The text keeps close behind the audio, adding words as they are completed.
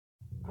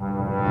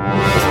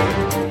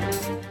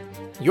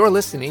You're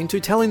listening to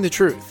Telling the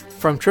Truth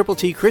from Triple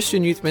T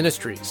Christian Youth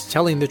Ministries,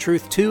 telling the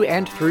truth to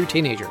and through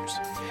teenagers.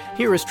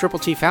 Here is Triple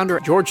T founder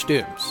George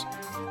Dooms.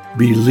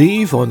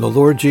 Believe on the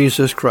Lord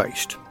Jesus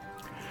Christ.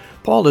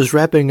 Paul is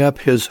wrapping up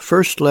his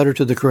first letter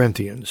to the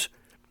Corinthians.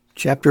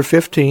 Chapter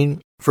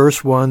 15,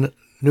 verse 1,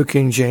 New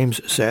King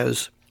James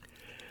says,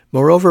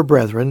 "Moreover,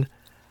 brethren,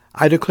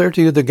 I declare to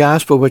you the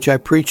gospel which I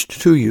preached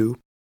to you,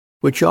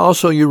 which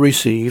also you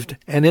received,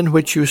 and in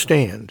which you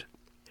stand."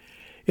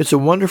 It's a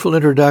wonderful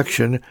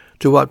introduction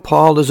to what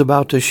Paul is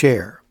about to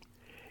share.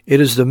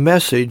 It is the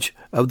message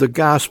of the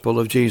gospel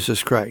of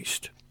Jesus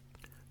Christ.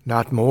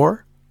 Not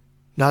more,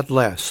 not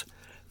less.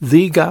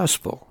 The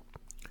gospel.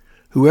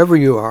 Whoever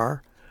you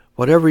are,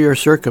 whatever your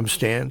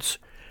circumstance,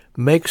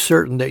 make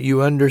certain that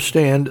you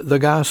understand the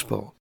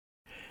gospel.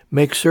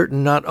 Make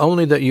certain not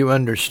only that you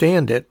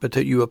understand it, but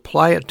that you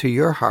apply it to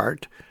your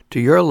heart, to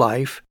your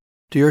life,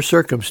 to your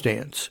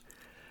circumstance.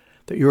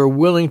 That you are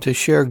willing to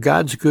share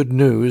God's good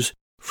news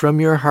from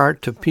your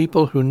heart to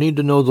people who need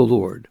to know the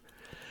Lord.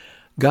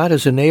 God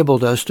has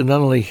enabled us to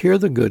not only hear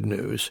the good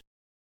news,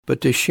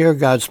 but to share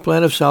God's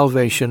plan of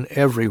salvation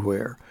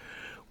everywhere,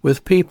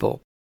 with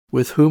people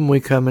with whom we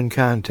come in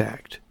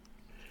contact,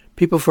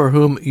 people for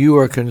whom you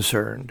are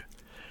concerned,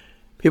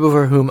 people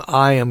for whom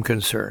I am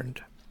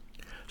concerned.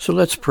 So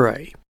let's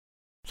pray.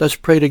 Let's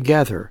pray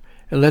together,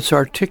 and let's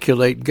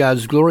articulate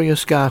God's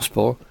glorious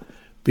gospel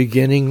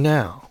beginning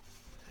now.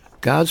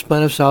 God's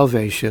plan of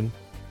salvation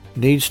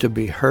needs to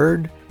be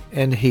heard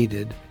and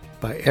heeded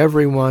by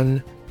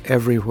everyone,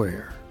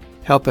 everywhere.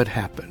 Help it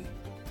happen.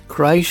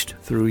 Christ,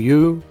 through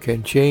you,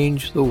 can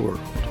change the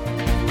world.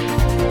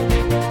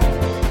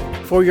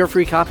 For your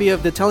free copy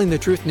of the Telling the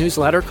Truth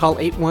newsletter, call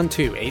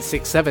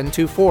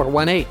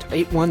 812-867-2418,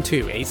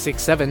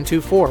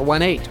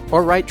 812-867-2418,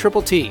 or write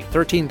Triple T,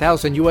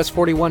 13,000 U.S.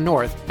 41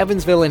 North,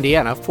 Evansville,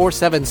 Indiana,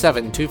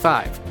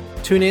 47725.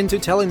 Tune in to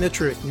Telling the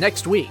Truth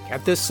next week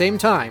at this same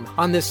time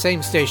on this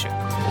same station.